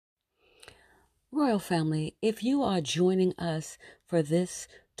Royal Family, if you are joining us for this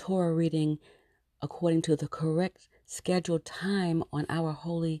Torah reading according to the correct scheduled time on our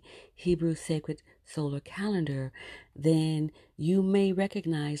holy Hebrew sacred solar calendar, then you may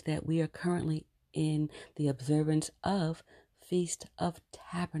recognize that we are currently in the observance of Feast of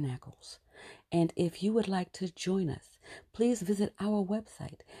Tabernacles. And if you would like to join us, please visit our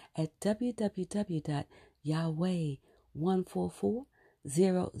website at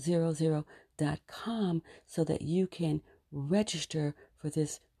www.yahweh144000.com so that you can register for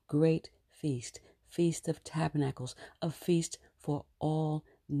this great feast, Feast of Tabernacles, a feast for all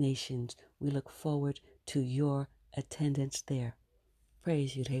nations. We look forward to your attendance there.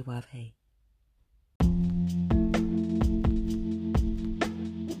 Praise Yud-Heh-Wav-Heh.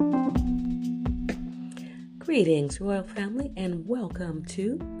 Greetings, Royal Family, and welcome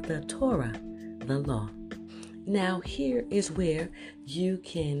to the Torah, the Law. Now, here is where you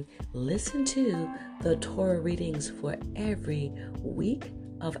can listen to the Torah readings for every week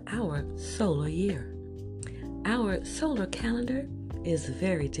of our solar year. Our solar calendar is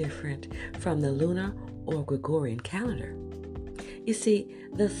very different from the lunar or Gregorian calendar. You see,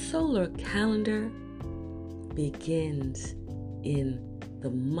 the solar calendar begins in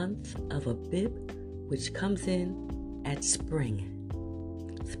the month of Abib, which comes in at spring.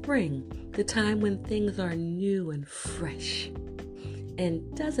 Spring, the time when things are new and fresh.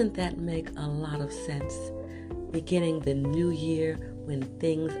 And doesn't that make a lot of sense? Beginning the new year when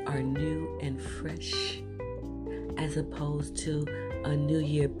things are new and fresh, as opposed to a new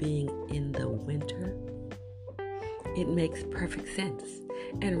year being in the winter. It makes perfect sense.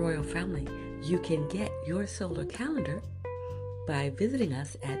 And Royal Family, you can get your solar calendar by visiting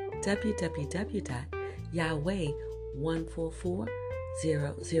us at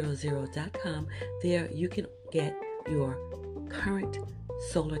www.yahweh144000.com. There you can get your current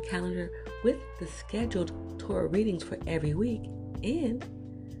solar calendar with the scheduled Torah readings for every week and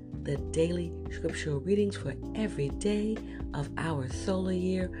the daily scriptural readings for every day of our solar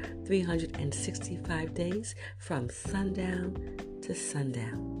year, 365 days from sundown to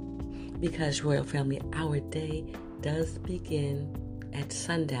sundown. Because, Royal Family, our day does begin at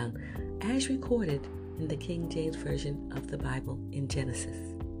sundown, as recorded in the King James Version of the Bible in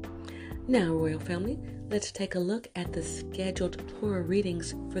Genesis. Now, Royal Family, let's take a look at the scheduled Torah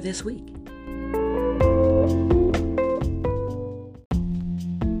readings for this week.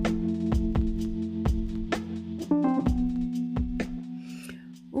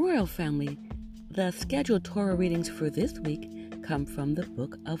 Royal Family, the scheduled Torah readings for this week come from the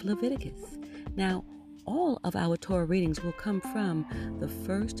book of Leviticus. Now, all of our Torah readings will come from the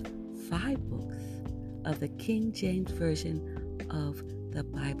first 5 books of the King James Version of the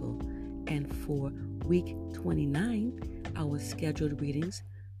Bible. And for week 29, our scheduled readings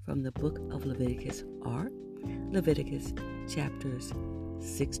from the book of Leviticus are Leviticus chapters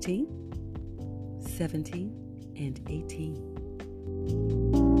 16, 17, and 18.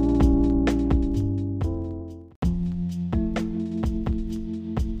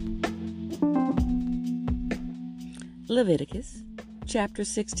 Leviticus chapter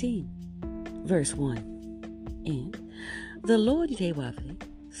 16, verse 1. And the Lord Yahweh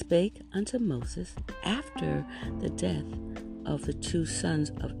spake unto Moses after the death of the 2 sons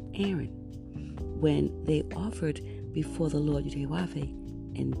of Aaron, when they offered before the Lord Yahweh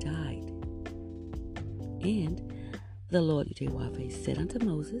and died. And the Lord Yahweh said unto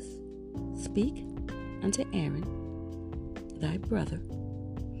Moses, Speak unto Aaron, thy brother,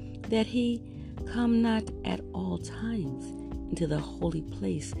 that he come not at all times into the holy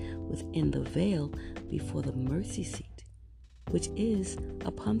place within the veil before the mercy seat, which is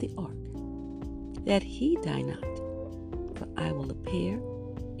upon the ark, that he die not, for I will appear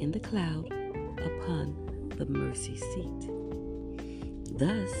in the cloud upon the mercy seat.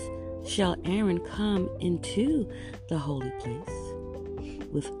 Thus shall Aaron come into the holy place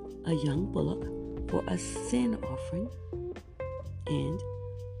with a young bullock for a sin offering, and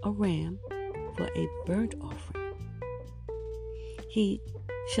a ram for a burnt offering. He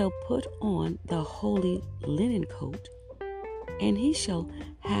shall put on the holy linen coat, and he shall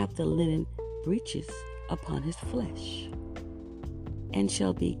have the linen breeches upon his flesh, and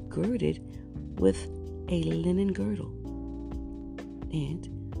shall be girded with a linen girdle, and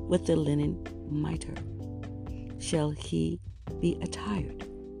with the linen mitre shall he be attired.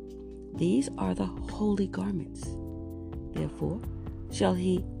 These are the holy garments. Therefore shall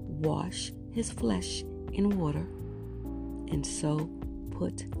he wash his flesh in water, and so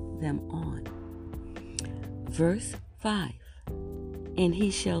put them on. Verse 5. And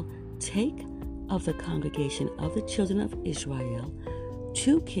he shall take of the congregation of the children of Israel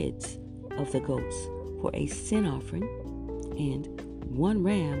 2 kids of the goats for a sin offering, and 1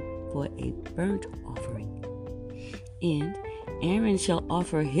 ram for a burnt offering. And Aaron shall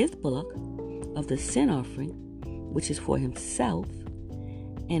offer his bullock of the sin offering, which is for himself,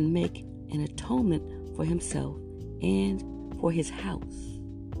 and make an atonement for himself and for his house.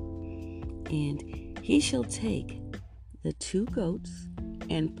 And he shall take the 2 goats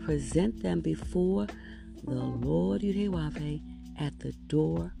and present them before the Lord Yudhewave at the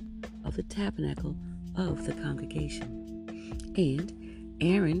door of the tabernacle of the congregation. And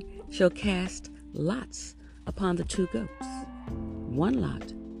Aaron shall cast lots upon the 2 goats, 1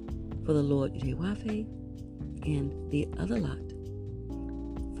 lot for the Lord Yudhewave, and the other lot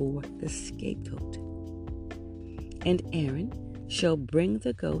for the scapegoat. And Aaron shall bring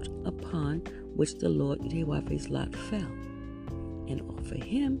the goat upon which the Lord Yudhewave's lot fell, and offer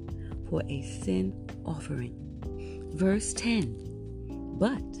him for a sin offering. Verse 10.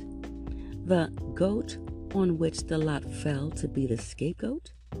 But the goat on which the lot fell to be the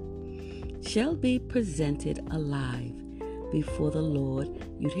scapegoat shall be presented alive before the Lord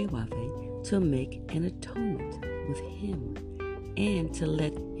Yudhewave to make an atonement with him, and to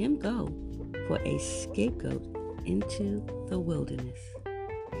let him go for a scapegoat into the wilderness.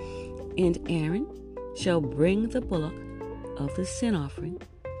 And Aaron shall bring the bullock of the sin offering,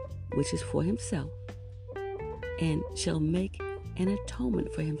 which is for himself, and shall make an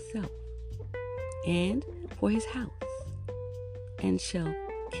atonement for himself and for his house, and shall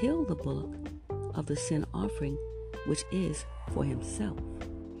kill the bullock of the sin offering, which is for himself.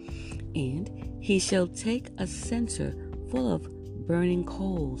 And he shall take a censer full of burning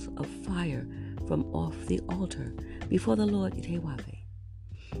coals of fire from off the altar before the Lord Yudhewave,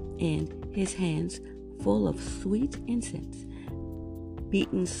 and his hands full of sweet incense,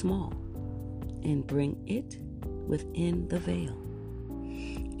 beaten small, and bring it within the veil.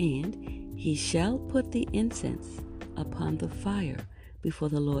 And he shall put the incense upon the fire before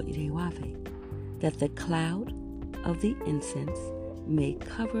the Lord Yudhewave, that the cloud of the incense may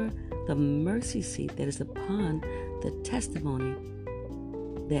cover the mercy seat that is upon the testimony,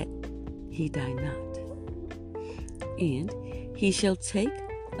 that he die not. And he shall take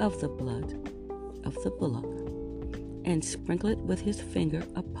of the blood of the bullock, and sprinkle it with his finger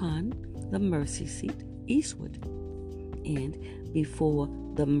upon the mercy seat eastward. And before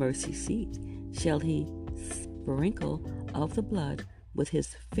the mercy seat shall he sprinkle of the blood with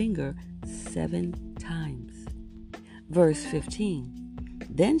his finger 7 times. Verse 15.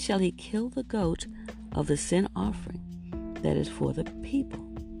 Then shall he kill the goat of the sin offering that is for the people,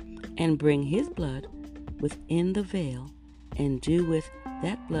 and bring his blood within the veil, and do with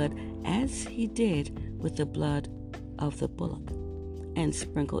that blood as he did with the blood of the bullock, and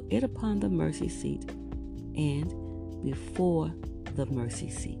sprinkle it upon the mercy seat and before the mercy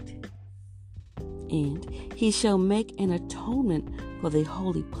seat. And he shall make an atonement for the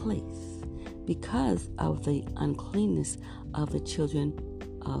holy place because of the uncleanness of the children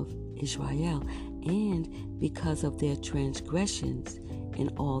of Israel, and because of their transgressions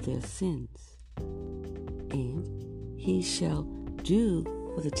and all their sins. And he shall do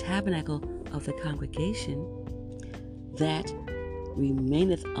for the tabernacle of the congregation that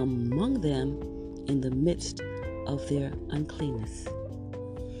remaineth among them in the midst of their uncleanness.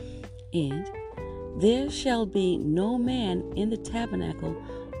 And there shall be no man in the tabernacle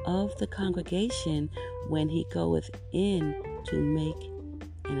of the congregation when he goeth in to make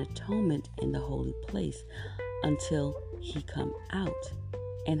an atonement in the holy place, until he come out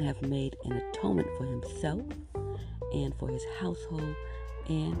and have made an atonement for himself and for his household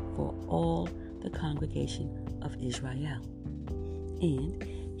and for all the congregation of Israel. And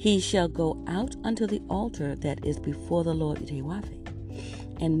he shall go out unto the altar that is before the Lord Yudhewave,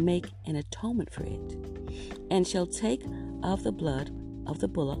 and make an atonement for it, and shall take of the blood of the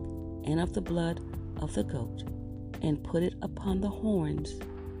bullock and of the blood of the goat, and put it upon the horns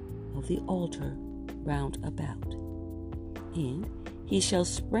of the altar round about. And he shall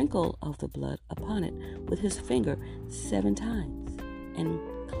sprinkle of the blood upon it with his finger 7 times, and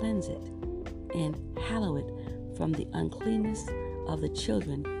cleanse it, and hallow it from the uncleanness of the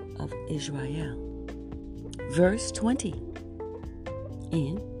children of Israel. Verse 20.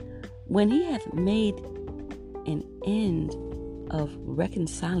 And when he hath made an end of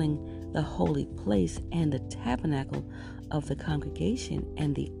reconciling the holy place and the tabernacle of the congregation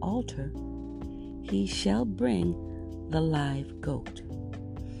and the altar, he shall bring the live goat.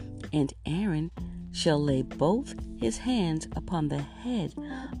 And Aaron shall lay both his hands upon the head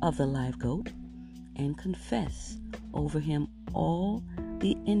of the live goat, and confess over him all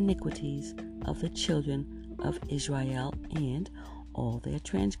the iniquities of the children of Israel, and all their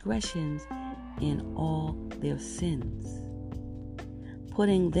transgressions and all their sins,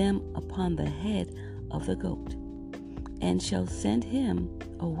 putting them upon the head of the goat, and shall send him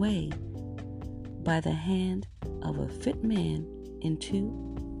away by the hand of a fit man into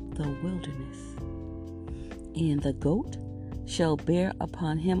the wilderness. And the goat shall bear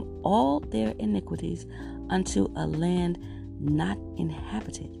upon him all their iniquities unto a land not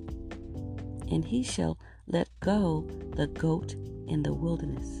inhabited, and he shall let go the goat in the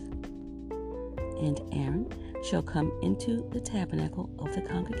wilderness. And Aaron shall come into the tabernacle of the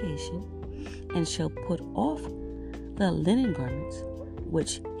congregation, and shall put off the linen garments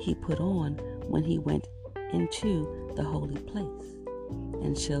which he put on when he went into the holy place,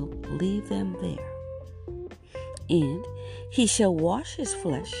 and shall leave them there. And he shall wash his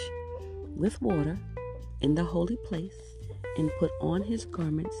flesh with water in the holy place, and put on his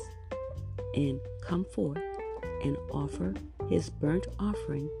garments, and come forth, and offer his burnt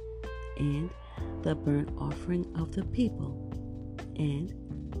offering and the burnt offering of the people, and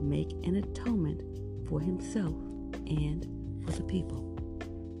make an atonement for himself and for the people.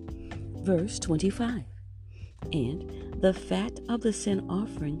 Verse 25. And the fat of the sin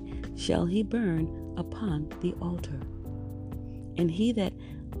offering shall he burn upon the altar. And he that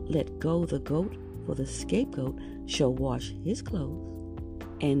let go the goat for the scapegoat shall wash his clothes,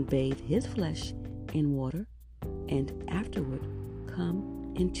 and bathe his flesh in water, and afterward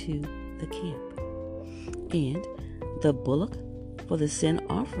come into the camp. And the bullock for the sin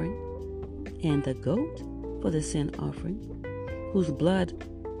offering, and the goat for the sin offering, whose blood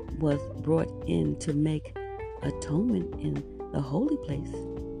was brought in to make atonement in the holy place,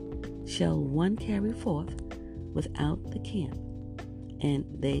 shall one carry forth without the camp, and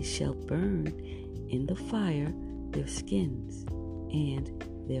they shall burn in the fire their skins, and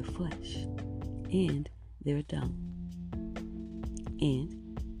their flesh, and their dung.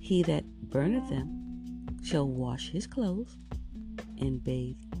 And he that burneth them shall wash his clothes, and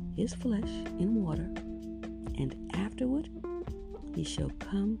bathe his flesh in water, and afterward he shall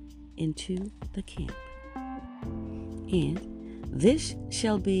come into the camp. And this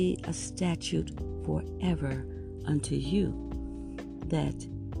shall be a statute forever unto you, that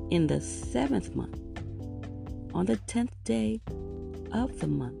in the 7th month, on the 10th day of the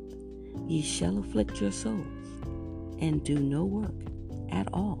month, ye shall afflict your souls, and do no work at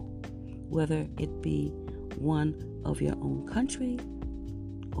all, whether it be one of your own country,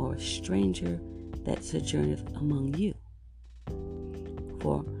 or a stranger that sojourneth among you.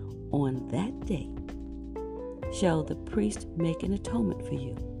 For on that day shall the priest make an atonement for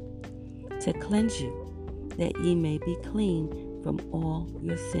you, to cleanse you, that ye may be clean from all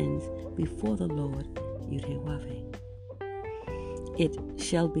your sins before the Lord Yudhewave. It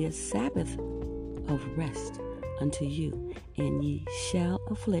shall be a Sabbath of rest unto you, and ye shall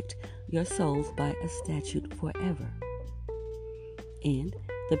afflict your souls by a statute forever. And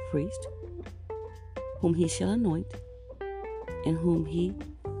the priest, whom he shall anoint, and whom he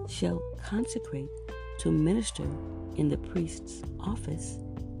shall consecrate to minister in the priest's office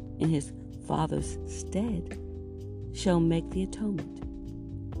in his father's stead, shall make the atonement,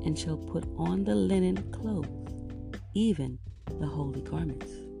 and shall put on the linen clothes, even the holy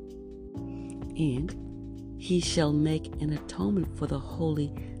garments. And he shall make an atonement for the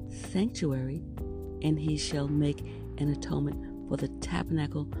holy sanctuary, and he shall make an atonement for the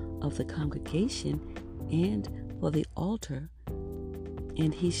tabernacle of the congregation and for the altar,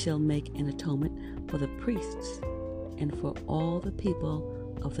 and he shall make an atonement for the priests and for all the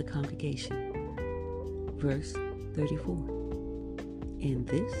people of the congregation. Verse 34. And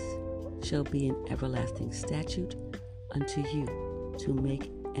this shall be an everlasting statute unto you, to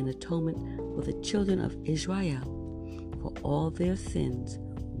make an atonement for the children of Israel for all their sins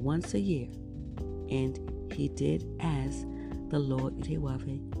once a year. And he did as the Lord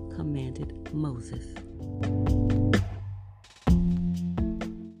Yudhewave commanded Moses.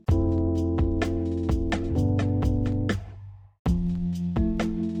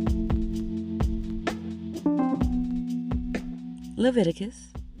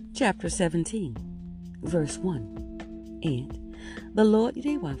 Leviticus chapter 17, verse 1. And the Lord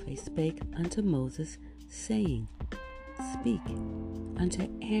Yudhewave spake unto Moses, saying, Speak unto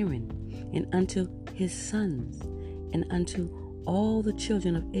Aaron, and unto his sons, and unto all the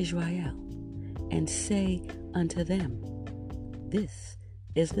children of Israel, and say unto them, This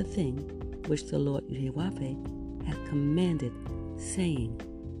is the thing which the Lord Yudhewave hath commanded, saying,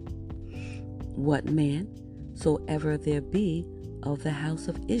 What man soever there be of the house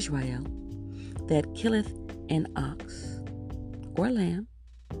of Israel that killeth an ox, or lamb,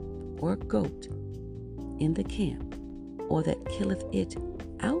 or goat in the camp, or that killeth it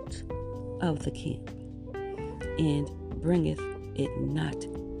out of the camp, and bringeth it not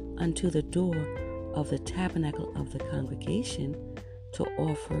unto the door of the tabernacle of the congregation to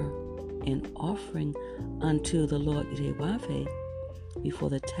offer an offering unto the Lord Yahweh before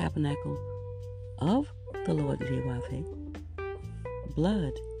the tabernacle of the Lord Yahweh,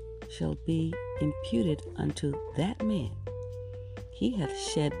 blood shall be imputed unto that man. He hath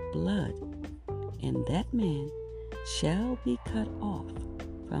shed blood, and that man shall be cut off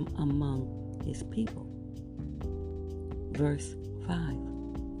from among his people. Verse 5.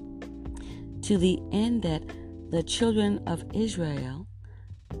 To the end that the children of Israel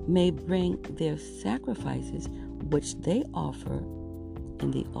may bring their sacrifices which they offer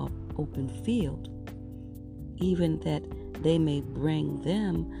in the open field, even that they may bring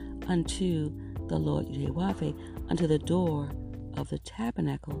them unto the Lord Yahweh, unto the door of the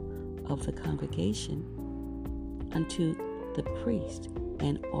tabernacle of the congregation, unto the priest,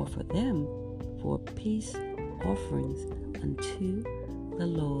 and offer them for peace offerings unto the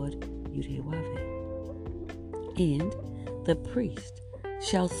Lord Yahweh. And the priest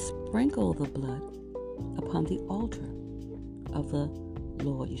shall sprinkle the blood upon the altar of the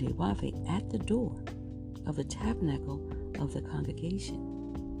Lord Yahweh at the door of the tabernacle of the congregation,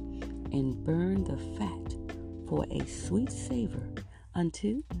 and burn the fat for a sweet savor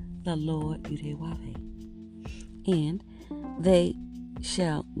unto the Lord Yahweh. And they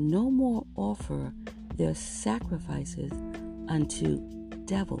shall no more offer their sacrifices unto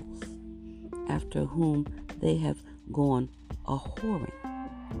devils, after whom they have gone a whoring.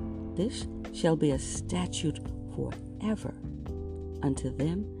 This shall be a statute forever unto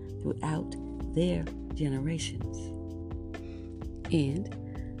them throughout their generations. And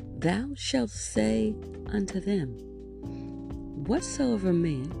thou shalt say unto them, whatsoever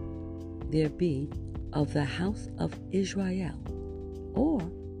man there be of the house of Israel, or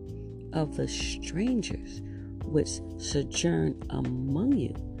of the strangers which sojourn among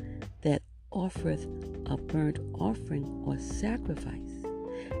you, that offereth a burnt offering or sacrifice,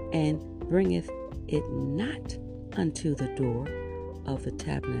 and bringeth it not unto the door of the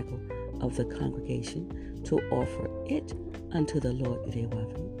tabernacle of the congregation to offer it unto the Lord Yahweh,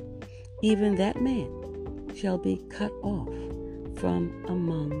 even that man shall be cut off from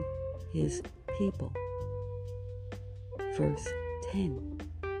among his people. Verse 10.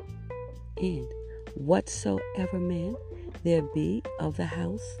 And whatsoever man there be of the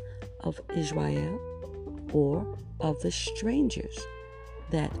house of Israel, or of the strangers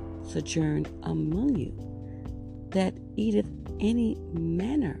that sojourn among you, that eateth any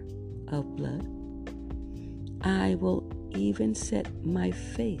manner of blood, I will even set my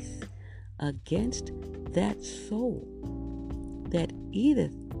face against that soul that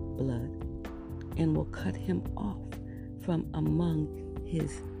eateth blood, and will cut him off from among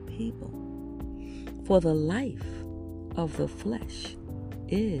his people. For the life of the flesh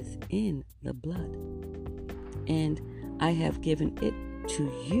is in the blood, and I have given it to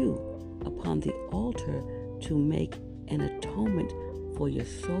you upon the altar to make an atonement for your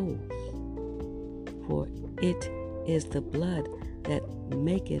souls. For it is the blood that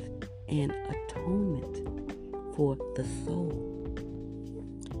maketh an atonement for the soul.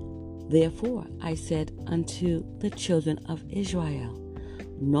 Therefore I said unto the children of Israel,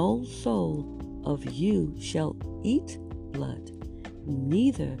 no soul of you shall eat blood,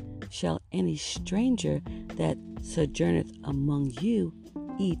 neither shall any stranger that sojourneth among you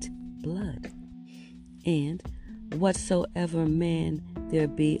eat blood. And whatsoever man there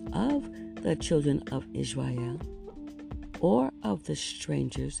be of the children of Israel, or of the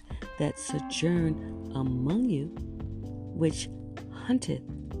strangers that sojourn among you, which hunteth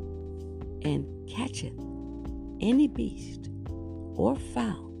and catcheth any beast or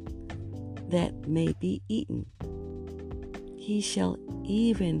fowl that may be eaten, he shall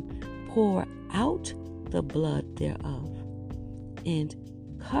even pour out the blood thereof, and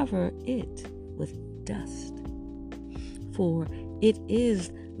cover it with dust. For it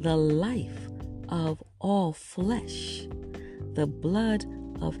is the life of all flesh. The blood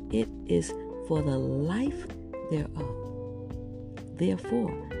of it is for the life thereof.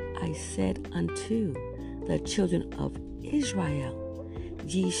 Therefore I said unto the children of Israel,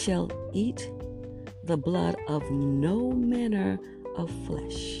 ye shall eat the blood of no manner of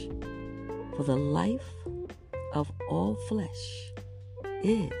flesh, for the life of all flesh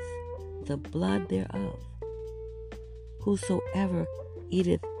is the blood thereof. Whosoever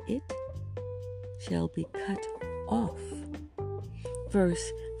eateth it shall be cut off.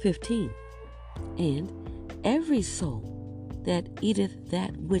 Verse 15. And every soul that eateth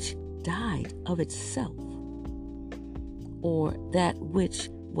that which died of itself, or that which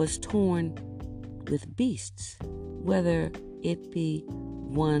was torn with beasts, whether it be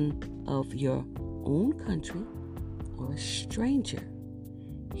one of your own country or a stranger,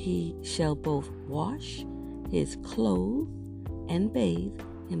 he shall both wash his clothes and bathe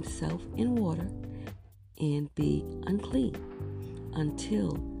himself in water and be unclean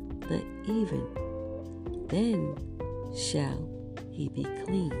until the even. Then shall he be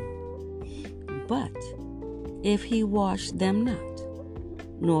clean. But if he wash them not,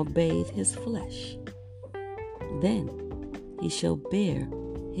 nor bathe his flesh, then he shall bear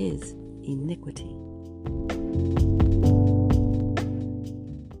his iniquity.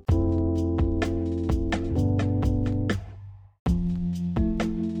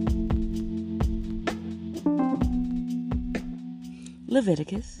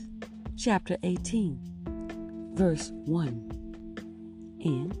 Leviticus chapter 18, verse 1.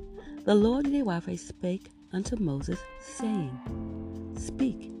 And the Lord Yahweh spake unto Moses, saying,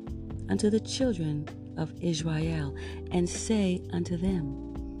 Speak unto the children of Israel, and say unto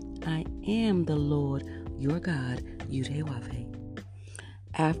them, I am the Lord your God, Yahweh.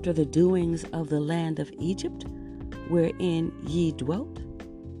 After the doings of the land of Egypt, wherein ye dwelt,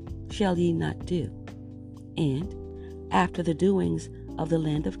 shall ye not do, and after the doings of the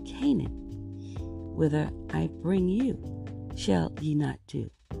land of Canaan, whither I bring you, shall ye not do,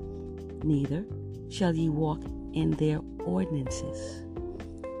 neither shall ye walk in their ordinances.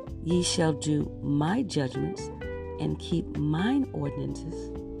 Ye shall do my judgments and keep mine ordinances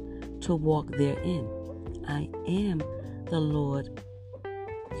to walk therein. I am the Lord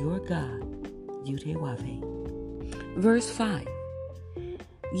your God, Yahweh. Verse 5.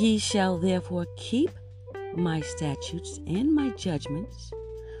 Ye shall therefore keep my statutes and my judgments,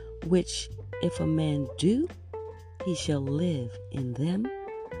 which if a man do, he shall live in them.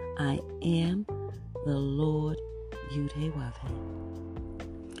 I am the Lord Yahweh.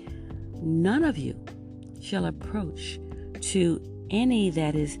 None of you shall approach to any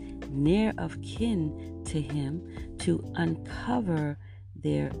that is near of kin to him to uncover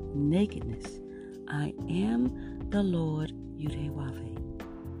their nakedness. I am the Lord Yahweh.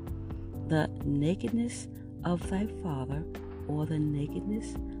 The nakedness of thy father or the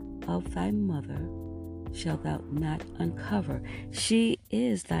nakedness of thy mother shalt thou not uncover. She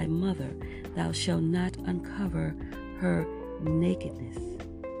is thy mother. Thou shalt not uncover her nakedness.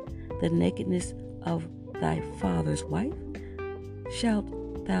 The nakedness of thy father's wife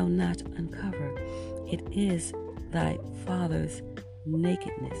shalt thou not uncover. It is thy father's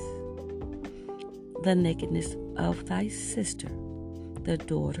nakedness. The nakedness of thy sister, the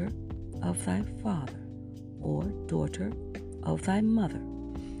daughter of thy father, or daughter of thy mother,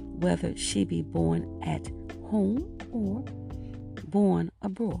 whether she be born at home or born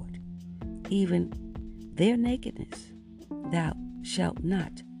abroad, even their nakedness thou shalt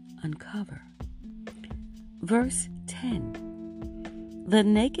not uncover. Verse 10. The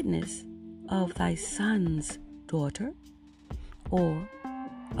nakedness of thy son's daughter, or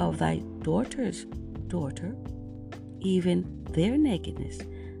of thy daughter's daughter, even their nakedness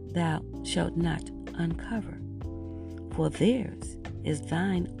thou shalt not uncover, for theirs is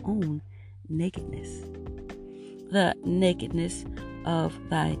thine own nakedness. The nakedness of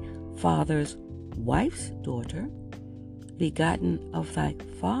thy father's wife's daughter, begotten of thy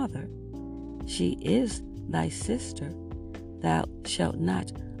father, she is thy sister, thou shalt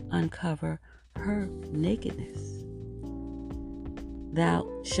not uncover her nakedness. Thou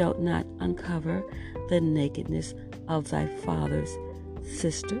shalt not uncover the nakedness of thy father's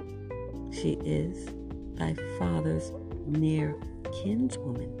sister, she is thy father's near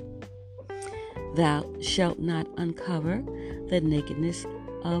kinswoman. Thou shalt not uncover the nakedness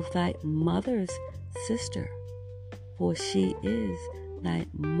of thy mother's sister, for she is thy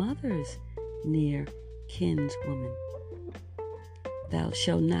mother's near kinswoman. Thou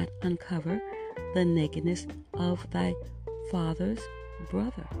shalt not uncover the nakedness of thy father's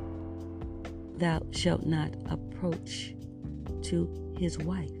brother. Thou shalt not approach to his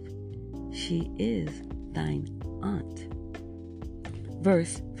wife. She is thine aunt.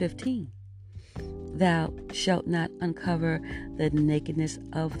 Verse 15. Thou shalt not uncover the nakedness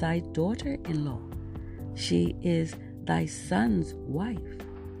of thy daughter-in-law. She is thy son's wife.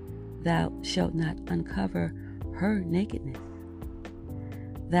 Thou shalt not uncover her nakedness.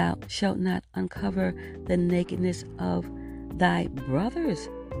 Thou shalt not uncover the nakedness of thy brother's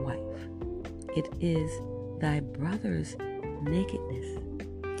wife. It is thy brother's nakedness.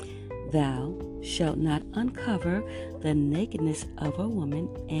 Thou shalt not uncover the nakedness of a woman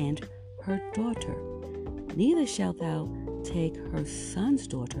and her daughter, neither shalt thou take her son's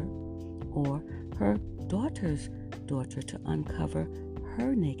daughter or her daughter's daughter to uncover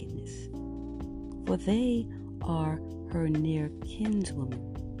her nakedness, for they are her near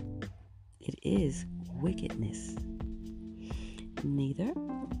kinswoman. It is wickedness. Neither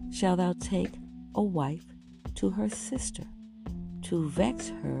shalt thou take a wife to her sister, to vex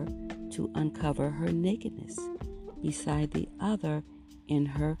her, to uncover her nakedness, beside the other in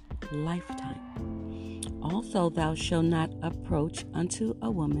her lifetime. Also thou shalt not approach unto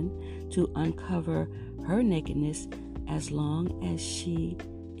a woman to uncover her nakedness as long as she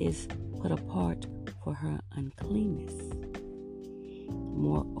is put apart for her uncleanness.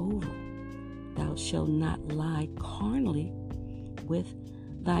 Moreover, thou shalt not lie carnally with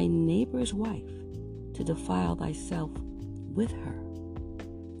thy neighbor's wife, to defile thyself with her.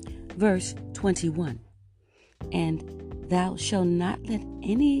 Verse 21. And thou shalt not let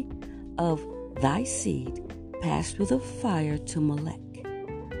any of thy seed pass through the fire to Molech,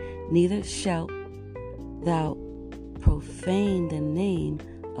 neither shalt thou profane the name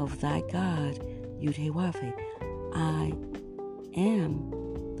of thy God, Yud-Heh-Wav-Heh. I am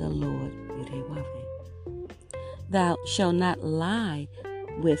the Lord, Yud-Heh-Wav-Heh. Thou shalt not lie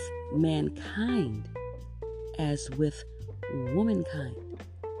with mankind as with womankind.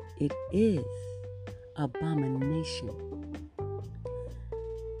 It is abomination.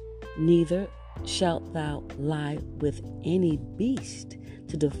 Neither shalt thou lie with any beast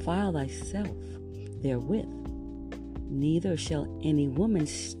to defile thyself therewith. Neither shall any woman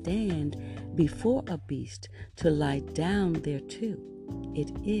stand before a beast to lie down thereto.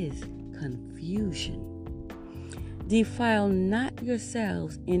 It is confusion. Defile not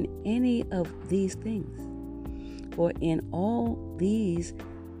yourselves in any of these things, for in all these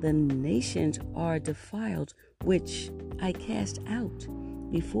the nations are defiled, which I cast out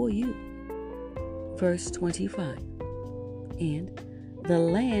before you. Verse 25. And the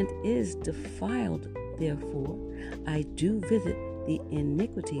land is defiled, therefore I do visit the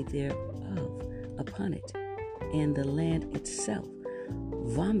iniquity thereof upon it, and the land itself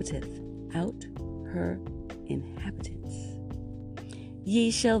vomiteth out her inhabitants.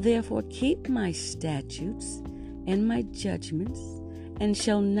 Ye shall therefore keep my statutes and my judgments, and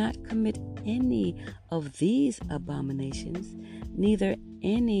shall not commit any of these abominations, neither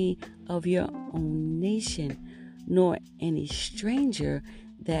any of your own nation, nor any stranger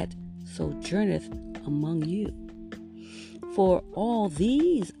that sojourneth among you. For all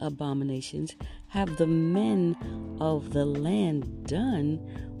these abominations have the men of the land done,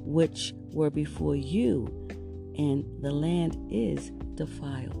 which were before you, and the land is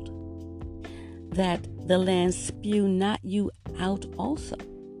defiled. That the land spew not you out also,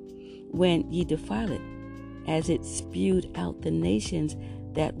 when ye defile it, as it spewed out the nations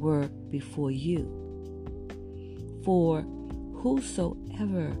that were before you. For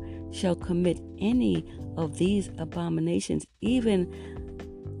whosoever shall commit any of these abominations, even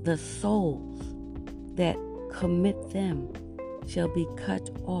the souls that commit them shall be cut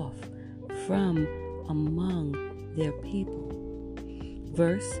off from among their people.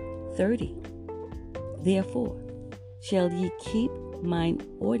 Verse 30. Therefore shall ye keep mine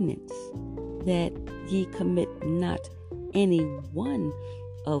ordinance, that ye commit not any one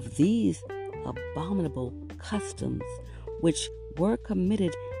of these abominable customs which were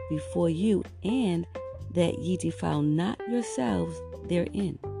committed before you, and that ye defile not yourselves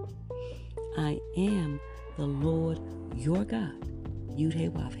therein. I am the Lord your God,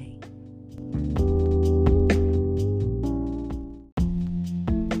 Yud-Heh-Wav-Heh.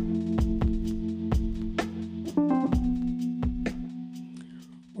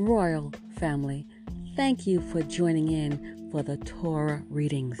 Royal family, thank you for joining in for the Torah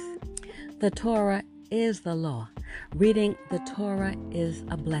readings. The Torah is the law. Reading the Torah is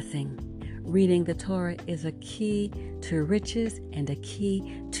a blessing. Reading the Torah is a key to riches and a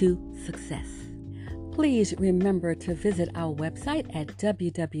key to success. Please remember to visit our website at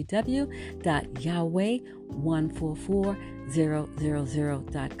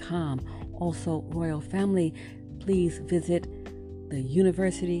www.yahweh144000.com. Also, Royal Family, please visit the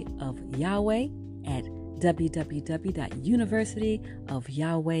University of Yahweh at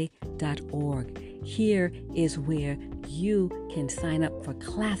www.universityofyahweh.org. Here is where you can sign up for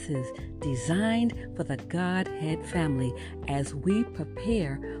classes designed for the Godhead family as we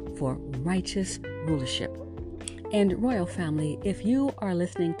prepare for righteous rulership. And Royal Family, if you are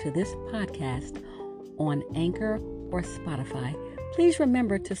listening to this podcast on Anchor or Spotify, please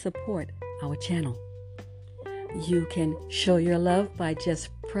remember to support our channel. You can show your love by just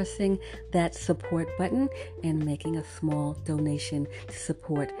pressing that support button and making a small donation to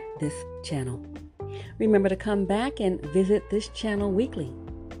support this channel. Remember to come back and visit this channel weekly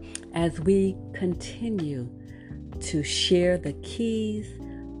as we continue to share the keys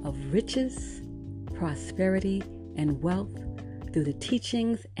of riches, prosperity, and wealth through the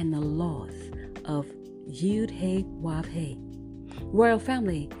teachings and the laws of Yud-Hey-Wav-Hey. Royal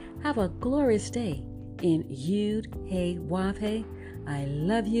family, have a glorious day in Yud-Hey-Wav-Hey. I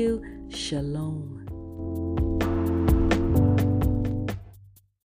love you. Shalom.